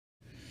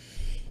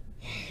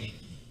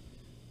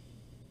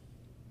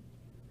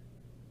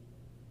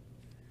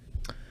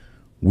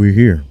We're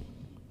here.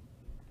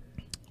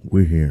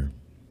 We're here.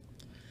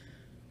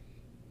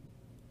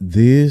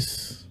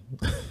 This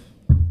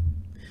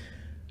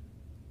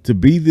to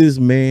be this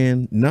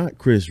man, not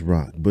Chris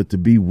Rock, but to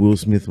be Will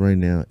Smith right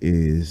now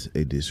is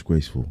a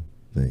disgraceful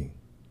thing.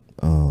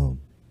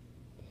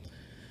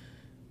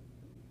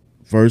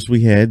 First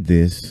we had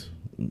this.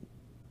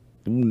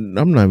 I'm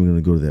not even going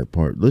to go to that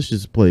part. Let's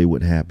just play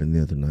what happened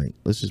the other night.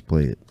 Let's just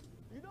play it.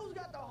 You know who's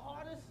got the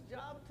hardest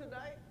job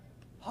tonight?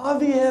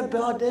 Javier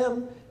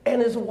Bardem and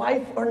his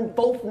wife are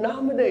both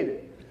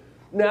nominated.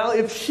 Now,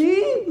 if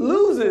she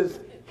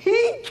loses,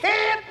 he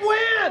can't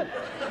win.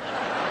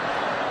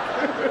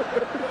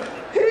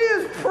 He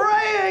is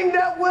praying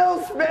that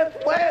Will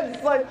Smith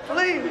wins. Like,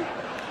 please,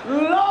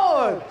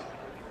 Lord.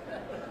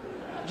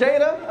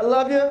 Jada, I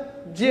love you.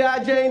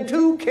 G.I. Jane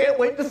 2, can't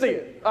wait to see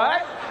it. All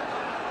right?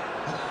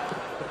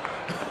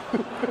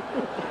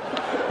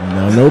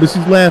 Now notice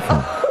he's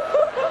laughing.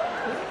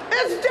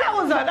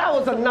 That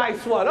was a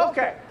nice one.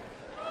 Okay.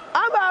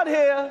 I'm out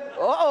here.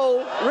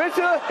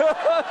 Richard.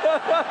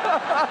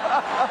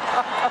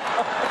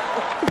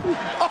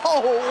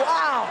 Oh,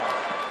 wow.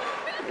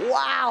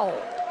 Wow.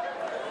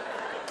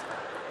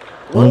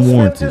 Will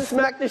Smith just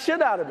smacked the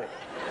shit out of me.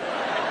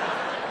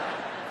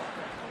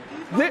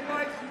 Keep my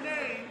wife's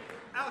name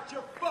out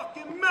your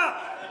fucking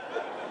mouth.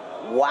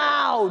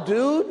 Wow,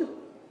 dude.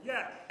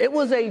 Yes. It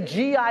was a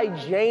G.I.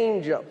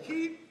 Jane jump.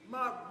 Keep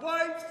my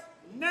wife's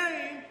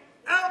name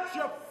out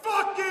your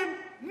fucking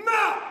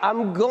mouth.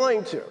 I'm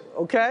going to,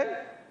 okay?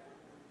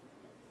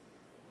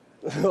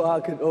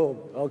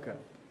 Okay.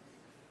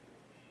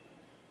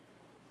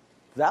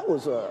 That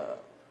was a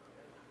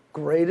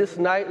greatest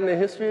night in the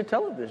history of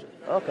television.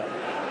 Okay.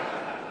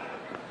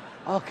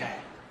 Okay.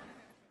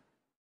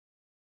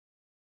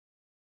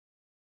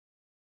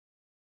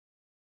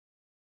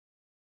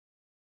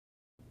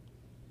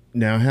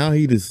 Now, how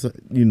he decides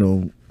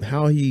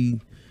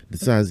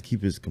to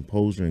keep his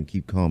composure and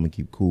keep calm and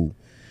keep cool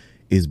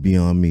is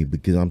beyond me,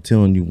 because I'm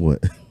telling you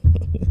what,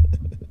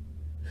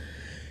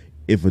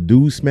 if a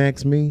dude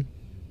smacks me,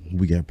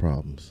 we got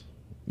problems.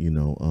 I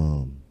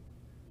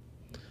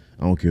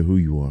don't care who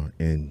you are,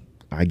 and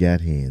I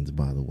got hands,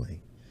 by the way.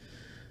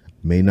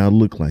 May not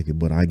look like it,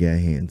 but I got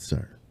hands,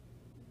 sir.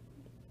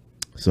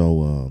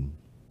 So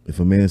if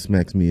a man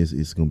smacks me,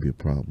 it's gonna be a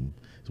problem.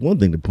 It's one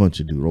thing to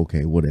punch a dude,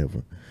 okay,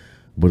 whatever.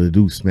 But a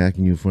dude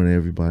smacking you in front of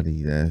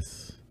everybody,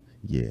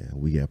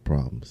 we got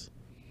problems.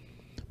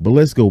 But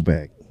let's go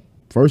back.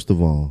 First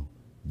of all,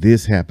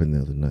 this happened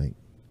the other night.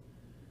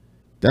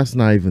 That's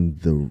not even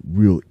the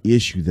real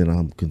issue that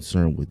I'm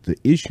concerned with. The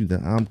issue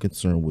that I'm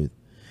concerned with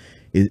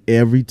is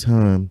every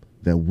time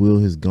that Will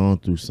has gone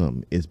through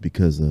something, it's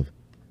because of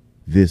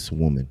this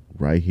woman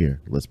right here.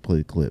 Let's play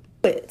the clip.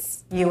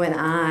 You and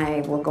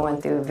I were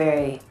going through a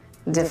very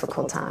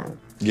difficult time.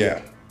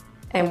 Yeah.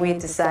 And we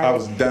decided. I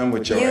was done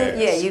with your ass.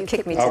 Yeah, you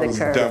kicked me to the curb.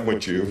 I was done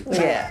with you.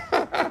 Yeah.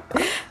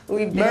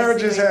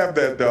 Marriages have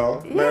that,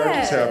 dog.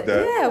 Marriages have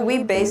that. Yeah,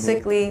 we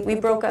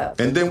broke up.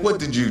 And then what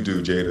did you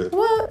do, Jada?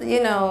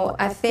 Well,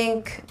 I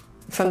think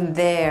from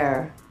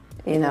there,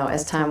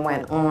 as time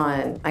went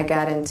on, I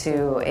got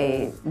into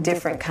a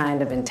different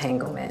kind of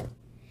entanglement.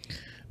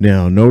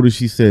 Now, notice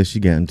she says she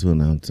got into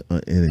an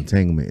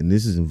entanglement, and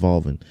this is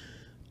involving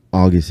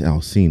August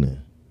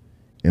Alsina.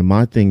 And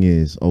my thing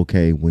is,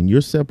 okay, when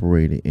you're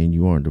separated and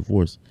you aren't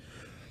divorced,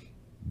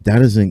 that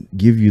doesn't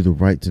give you the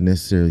right to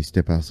necessarily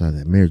step outside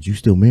that marriage. You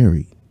still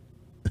married.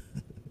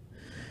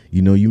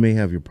 You may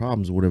have your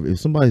problems or whatever. If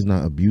somebody's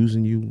not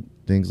abusing you,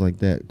 things like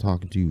that,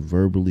 talking to you,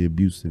 verbally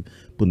abusive,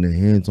 putting their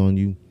hands on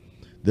you,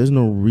 there's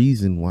no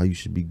reason why you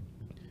should be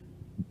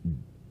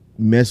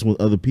messing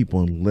with other people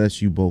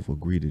unless you both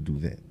agree to do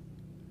that.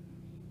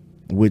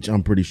 Which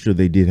I'm pretty sure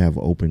they did have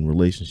an open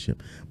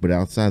relationship. But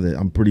outside that,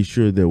 I'm pretty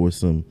sure there were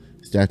some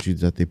statutes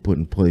that they put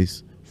in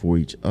place for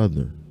each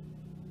other.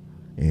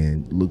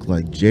 And looked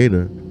like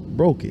Jada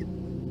broke it.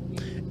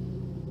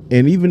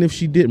 And even if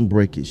she didn't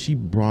break it, she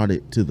brought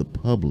it to the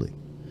public.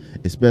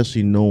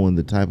 Especially knowing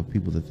the type of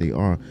people that they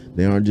are.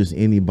 They aren't just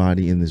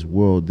anybody in this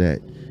world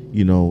that,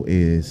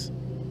 is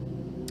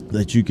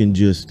that you can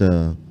just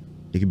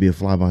it could be a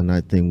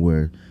fly-by-night thing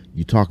where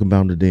you talk about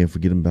them today and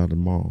forget about them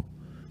tomorrow.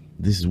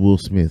 This is Will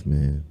Smith,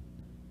 man.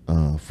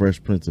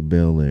 Fresh Prince of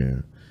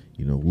Bel-Air,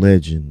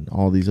 Legend,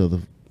 all these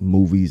other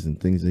movies and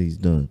things that he's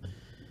done.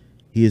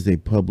 He is a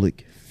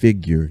public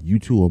figure. You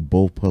two are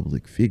both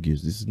public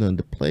figures. This is nothing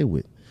to play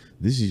with.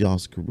 This is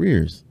y'all's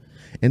careers.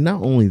 And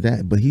not only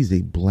that, but he's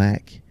a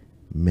black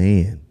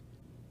man.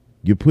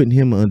 You're putting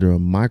him under a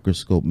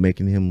microscope,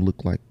 making him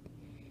look like,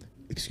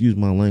 excuse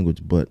my language,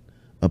 but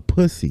a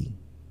pussy.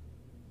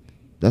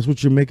 That's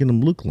what you're making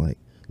him look like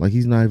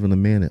he's not even a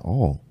man at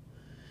all.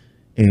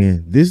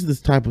 And this is the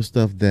type of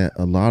stuff that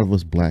a lot of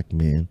us black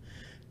men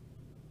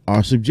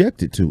are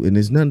subjected to. And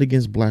there's nothing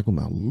against black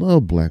women. I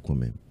love black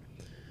women.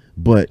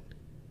 But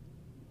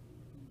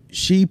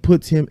she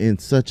puts him in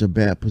such a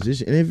bad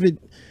position. And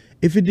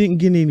if it didn't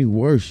get any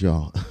worse,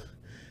 y'all,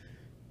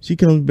 she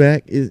comes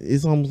back,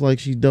 it's almost like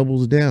she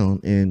doubles down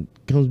and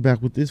comes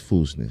back with this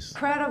foolishness.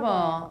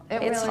 Incredible.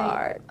 It's really,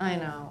 hard. I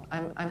know.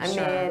 I'm I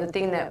sure. mean, the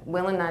thing that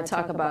Will and I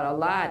talk about a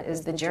lot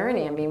is the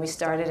journey. I mean, we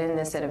started in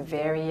this at a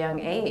very young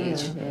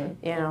age,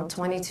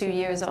 22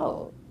 years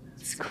old.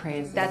 It's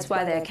crazy. That's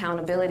why the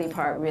accountability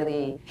part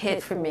really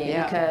hit for me,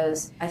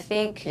 because I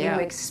think you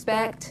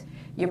expect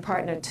your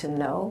partner to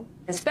know,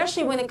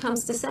 especially when it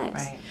comes to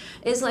sex. Right.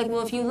 It's like,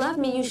 well, if you love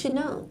me, you should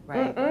know.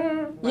 Right.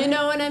 You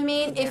know what I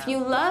mean? If you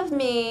love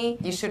me,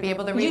 You should be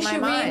able to read you my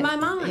should mind. read my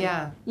mind.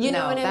 Yeah. You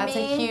know what I that's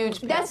mean? a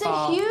huge pitfall. That's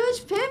a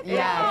huge pitfall.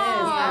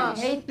 Yeah, it is.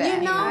 I hate that.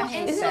 You know, I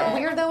hate Isn't it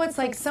weird though? It's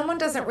like someone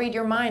doesn't read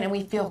your mind and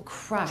we feel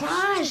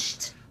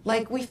crushed.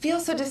 Like we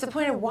feel so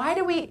disappointed. Where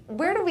do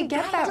we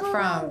get that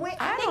from?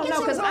 I don't know,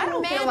 because I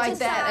don't feel like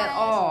that at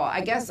all.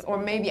 I guess, or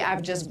maybe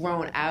I've just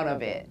grown out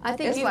of it. I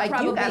think it's you like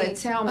you probably- gotta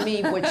tell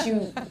me what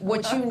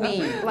you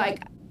need.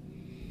 Like,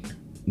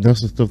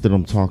 That's the stuff that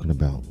I'm talking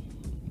about.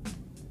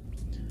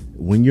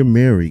 When you're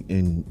married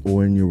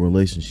or in your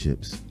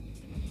relationships,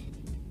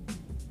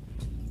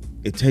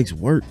 it takes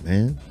work,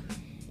 man.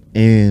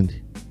 And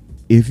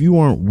if you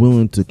aren't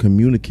willing to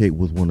communicate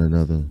with one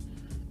another,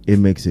 it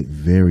makes it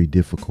very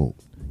difficult,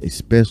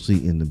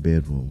 especially in the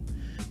bedroom.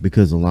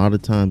 Because a lot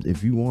of times,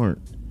 if you aren't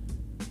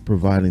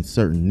providing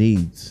certain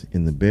needs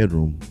in the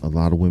bedroom, a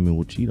lot of women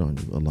will cheat on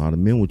you. A lot of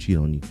men will cheat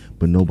on you,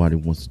 but nobody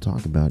wants to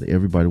talk about it.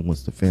 Everybody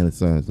wants to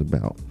fantasize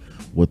about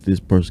what this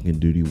person can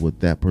do to you, what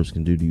that person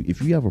can do to you.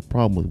 If you have a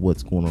problem with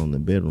what's going on in the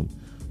bedroom,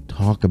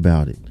 talk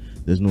about it.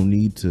 There's no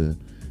need to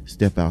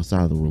step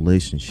outside of the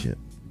relationship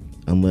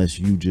unless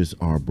you just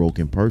are a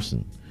broken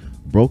person.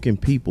 Broken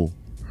people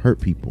hurt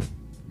people.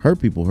 Hurt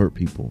people hurt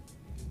people.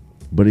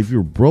 But if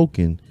you're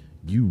broken,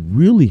 you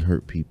really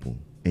hurt people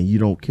and you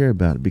don't care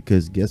about it,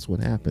 because guess what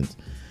happens?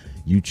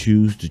 You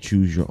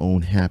choose your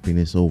own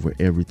happiness over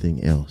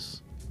everything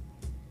else.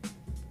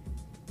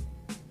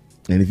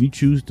 And if you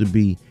choose to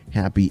be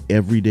happy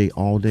every day,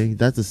 all day,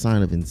 that's a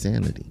sign of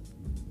insanity.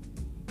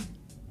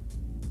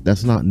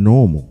 That's not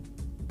normal.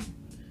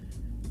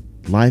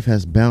 Life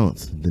has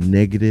balance, the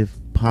negative,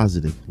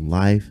 positive,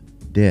 life,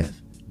 death,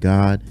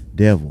 God,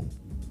 devil.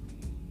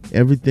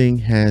 Everything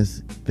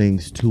has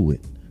things to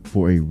it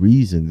for a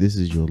reason. This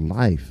is your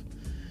life.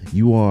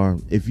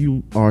 If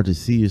you are to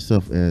see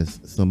yourself as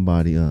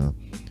somebody,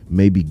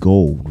 maybe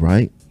gold,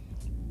 right?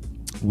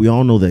 We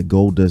all know that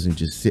gold doesn't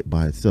just sit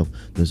by itself.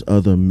 There's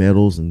other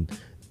metals and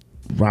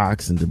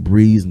rocks and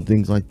debris and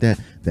things like that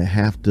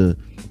have to,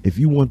 if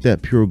you want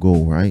that pure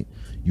gold, right,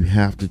 you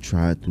have to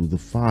try it through the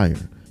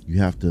fire. You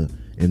have to,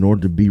 in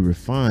order to be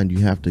refined, you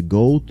have to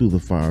go through the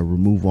fire,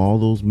 remove all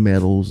those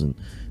metals and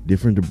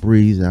different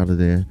debris out of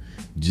there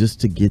just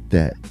to get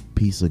that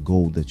piece of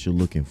gold that you're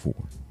looking for.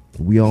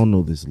 We all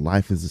know this.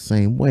 Life is the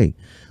same way.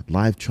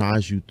 Life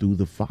tries you through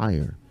the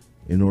fire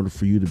in order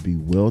for you to be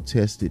well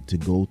tested, to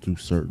go through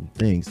certain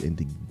things and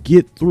to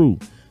get through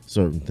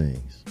certain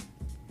things.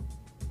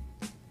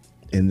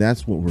 And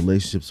that's what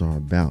relationships are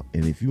about.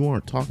 And if you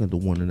aren't talking to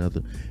one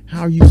another,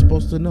 how are you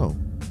supposed to know?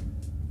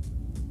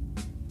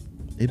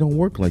 It don't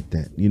work like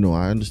that. You know,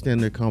 I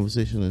understand their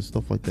conversation and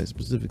stuff like that,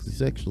 specifically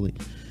sexually.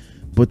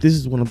 But this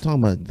is what I'm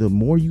talking about. The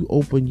more you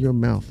open your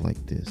mouth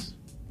like this,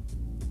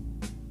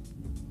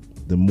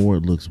 the more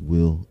it looks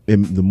Will,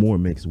 and the more it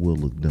makes Will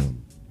look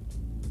dumb.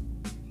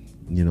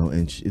 You know,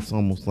 and it's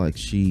almost like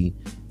she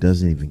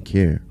doesn't even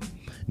care.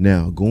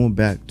 Now, going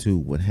back to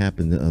what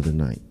happened the other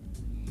night.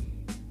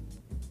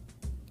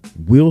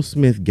 Will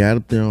Smith got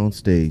up there on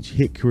stage,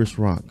 hit Chris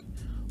Rock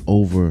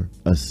over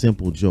a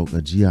simple joke,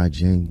 a G.I.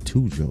 Jane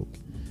 2 joke,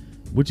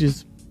 which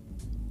is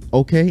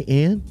okay,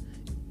 and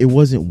it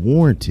wasn't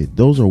warranted.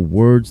 Those are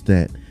words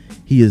that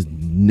he is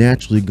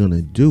naturally going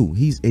to do.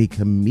 He's a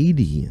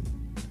comedian.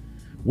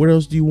 What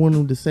else do you want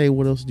him to say?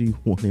 What else do you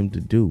want him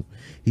to do?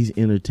 He's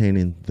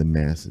entertaining the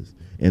masses.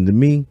 And to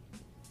me,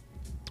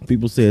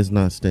 people say it's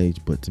not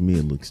staged, but to me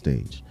it looks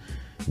staged.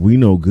 We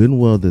know good and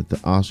well that the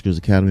Oscars,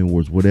 Academy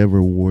Awards, whatever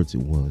awards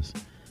it was,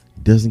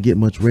 doesn't get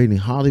much rating.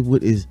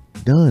 Hollywood is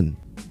done.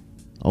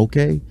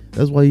 Okay?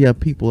 That's why you have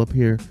people up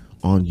here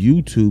on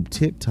YouTube,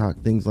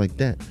 TikTok, things like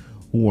that,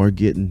 who are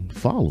getting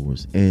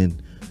followers.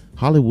 And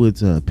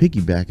Hollywood's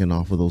piggybacking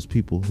off of those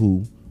people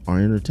who are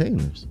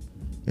entertainers.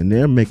 And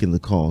they're making the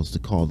calls to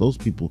call those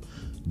people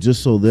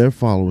just so their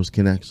followers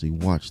can actually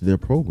watch their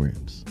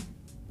programs.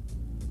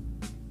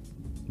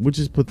 Which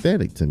is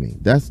pathetic to me.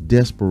 That's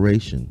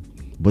desperation.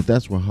 But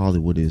that's where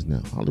Hollywood is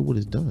now. Hollywood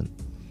is done.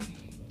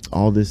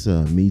 All this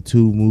Me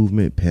Too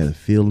movement,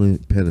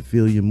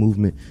 pedophilia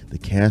movement, the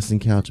casting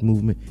couch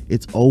movement,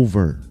 it's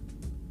over.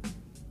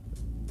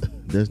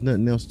 There's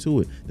nothing else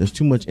to it. There's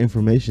too much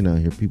information out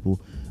here,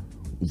 people.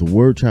 The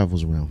word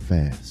travels around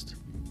fast.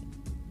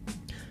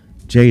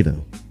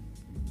 Jada.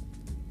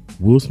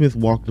 Will Smith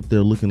walked up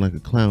there looking like a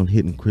clown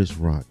hitting Chris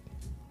Rock.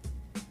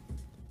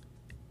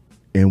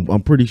 And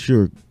I'm pretty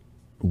sure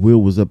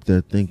Will was up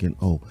there thinking,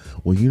 oh,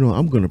 well, you know,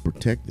 I'm going to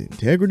protect the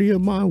integrity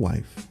of my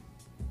wife.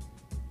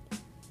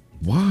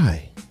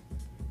 Why?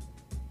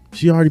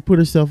 She already put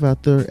herself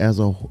out there as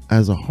a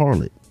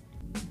harlot.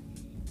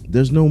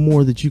 There's no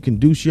more that you can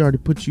do. She already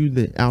put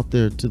you out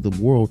there to the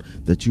world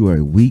that you are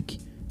a weak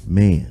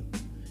man.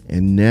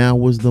 And now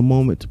was the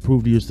moment to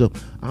prove to yourself,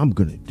 I'm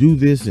going to do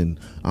this and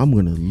I'm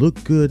going to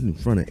look good in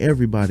front of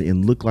everybody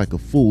and look like a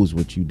fool is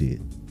what you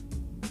did.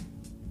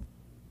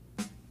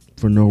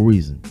 For no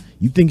reason.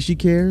 You think she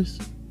cares?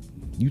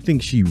 You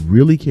think she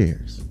really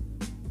cares?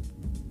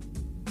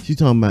 She's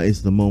talking about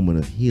it's the moment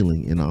of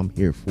healing and I'm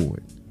here for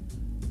it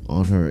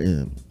on her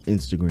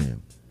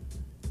Instagram.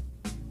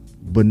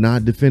 But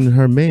not defending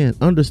her man.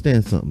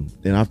 Understand something.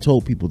 And I've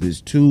told people this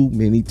too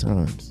many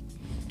times.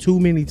 Too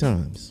many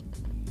times.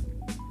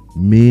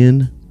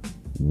 Men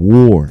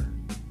war.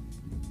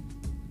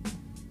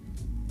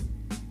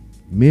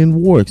 Men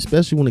war,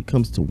 especially when it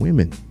comes to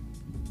women.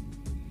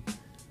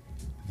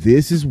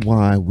 This is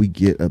why we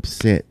get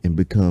upset and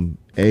become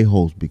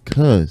a-holes,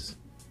 because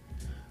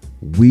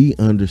we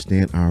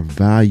understand our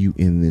value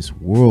in this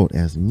world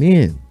as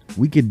men.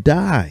 We could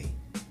die.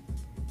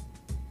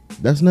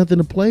 That's nothing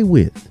to play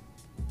with.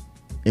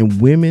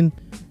 And women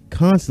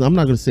constantly, I'm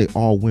not going to say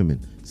all women,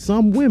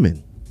 some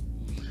women.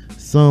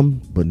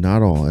 Some, but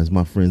not all, as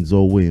my friend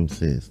Zoe Williams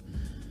says.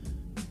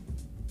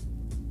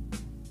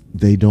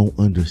 They don't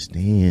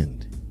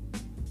understand.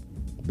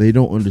 They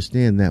don't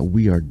understand that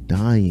we are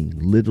dying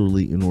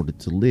literally in order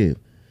to live.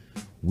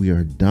 We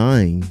are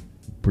dying,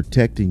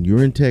 protecting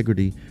your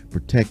integrity,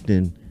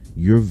 protecting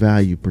your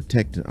value,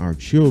 protecting our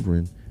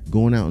children,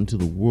 going out into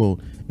the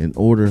world in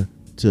order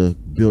to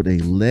build a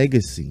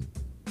legacy,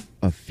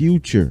 a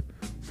future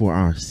for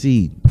our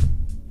seed.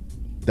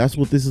 That's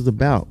what this is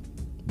about.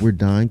 We're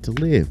dying to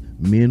live.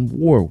 Men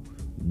war.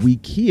 We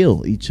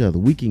kill each other.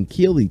 We can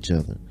kill each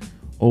other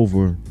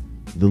over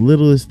the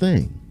littlest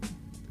thing,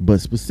 but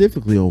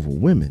specifically over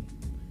women.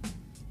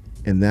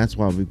 And that's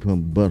why we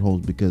become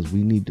buttholes, because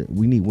we need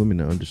women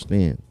to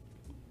understand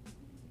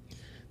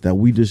that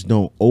we just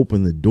don't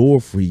open the door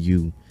for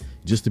you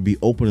just to be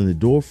opening the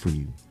door for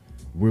you.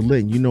 We're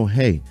letting you know,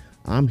 hey,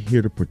 I'm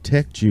here to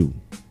protect you.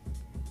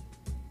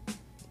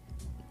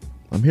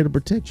 I'm here to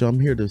protect you. I'm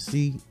here to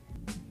see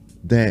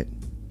that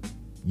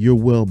your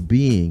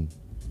well-being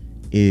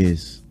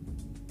is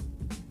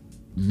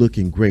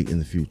looking great in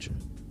the future.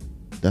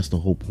 That's the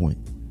whole point,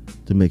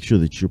 to make sure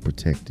that you're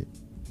protected.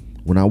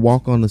 When I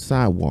walk on the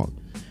sidewalk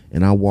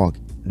and I walk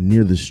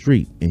near the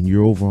street and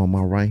you're over on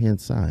my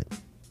right-hand side,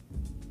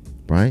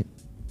 right?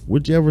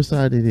 Whichever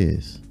side it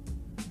is,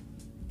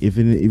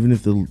 even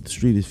if the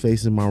street is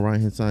facing my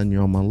right-hand side and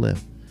you're on my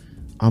left,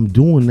 I'm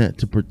doing that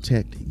to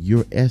protect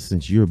your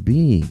essence, your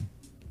being,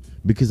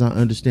 because I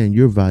understand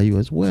your value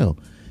as well.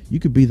 You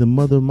could be the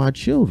mother of my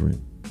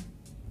children.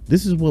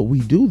 This is what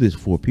we do this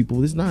for,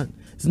 people. It's not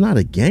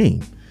a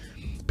game.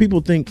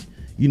 People think,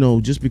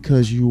 just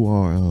because you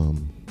are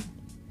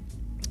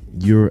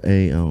you're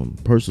a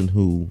person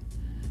who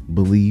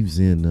believes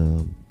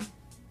in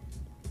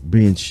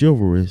being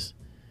chivalrous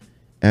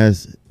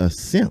as a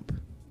simp.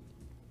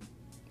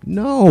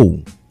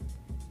 No.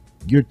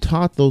 You're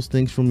taught those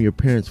things from your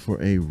parents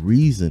for a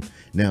reason.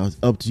 Now it's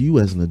up to you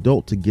as an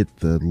adult to get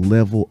the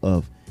level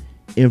of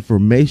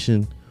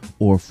information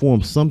or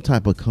form some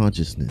type of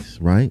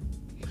consciousness, right?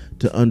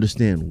 To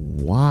understand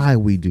why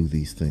we do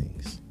these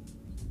things.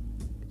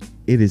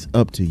 It is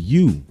up to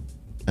you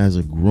as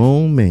a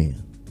grown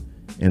man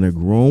and a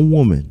grown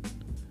woman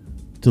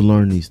to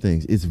learn these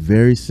things. It's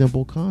very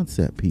simple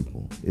concept,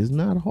 people. It's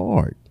not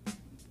hard.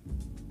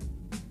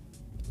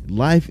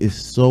 Life is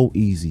so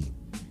easy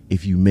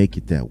if you make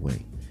it that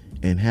way.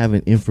 And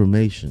having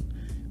information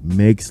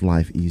makes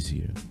life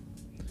easier.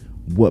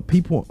 What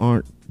people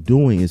aren't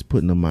doing is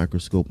putting a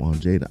microscope on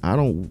Jada. I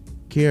don't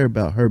care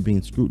about her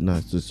being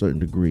scrutinized to a certain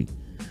degree.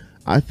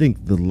 I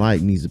think the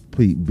light needs to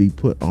be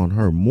put on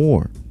her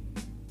more.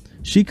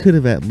 She could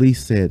have at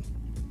least said,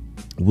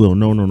 Will,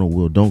 no,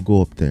 Will, don't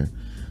go up there.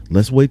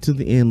 Let's wait till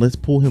the end. Let's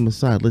pull him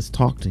aside. Let's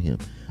talk to him.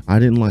 I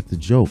didn't like the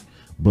joke,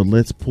 but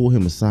let's pull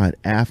him aside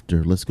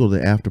after. Let's go to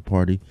the after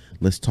party.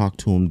 Let's talk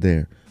to him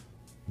there.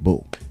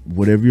 But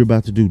whatever you're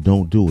about to do,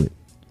 don't do it.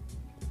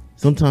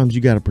 Sometimes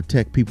you got to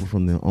protect people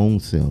from their own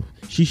self.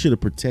 She should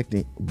have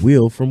protected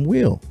Will from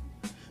Will,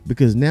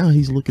 because now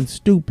he's looking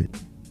stupid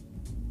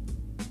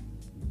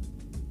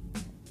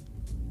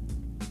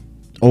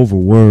over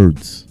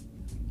words.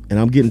 And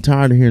I'm getting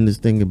tired of hearing this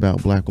thing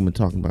about black women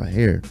talking about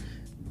hair.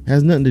 It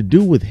has nothing to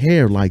do with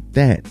hair like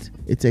that.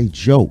 It's a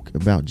joke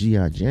about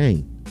G.I.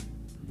 Jane.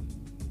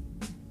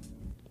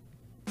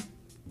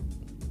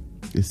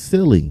 It's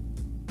silly.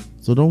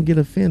 So don't get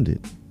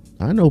offended.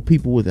 I know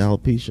people with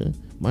alopecia.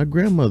 My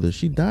grandmother,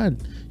 she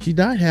died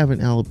having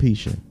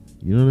alopecia.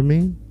 You know what I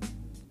mean?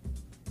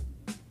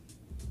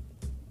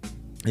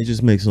 It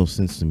just makes no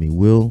sense to me.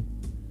 Will,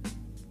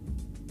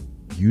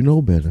 you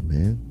know better,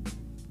 man.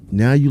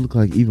 Now you look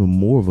like even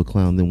more of a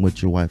clown than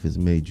what your wife has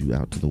made you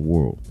out to the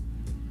world.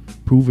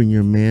 Proving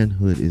your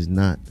manhood is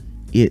not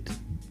it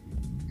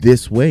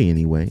this way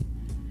anyway.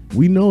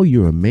 We know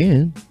you're a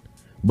man,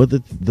 but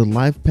the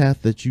life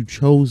path that you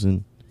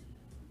chosen,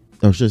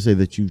 or should I say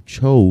that you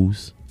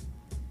chose,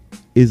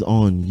 is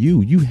on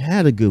you. You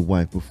had a good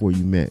wife before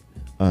you met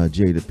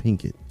Jada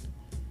Pinkett.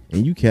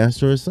 and you cast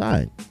her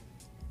aside.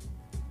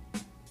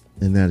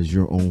 And that is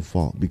your own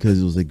fault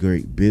because it was a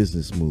great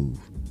business move.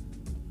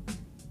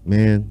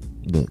 Man,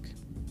 look,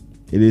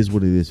 it is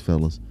what it is,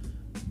 fellas.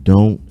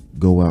 Don't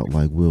go out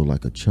like Will,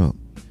 like a chump,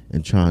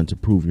 and trying to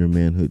prove your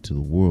manhood to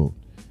the world.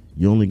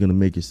 You're only going to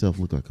make yourself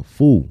look like a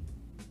fool.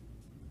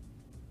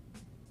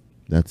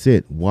 That's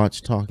it.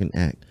 Watch, talk, and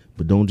act.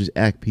 But don't just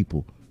act,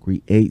 people.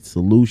 Create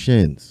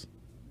solutions.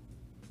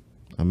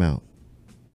 I'm out.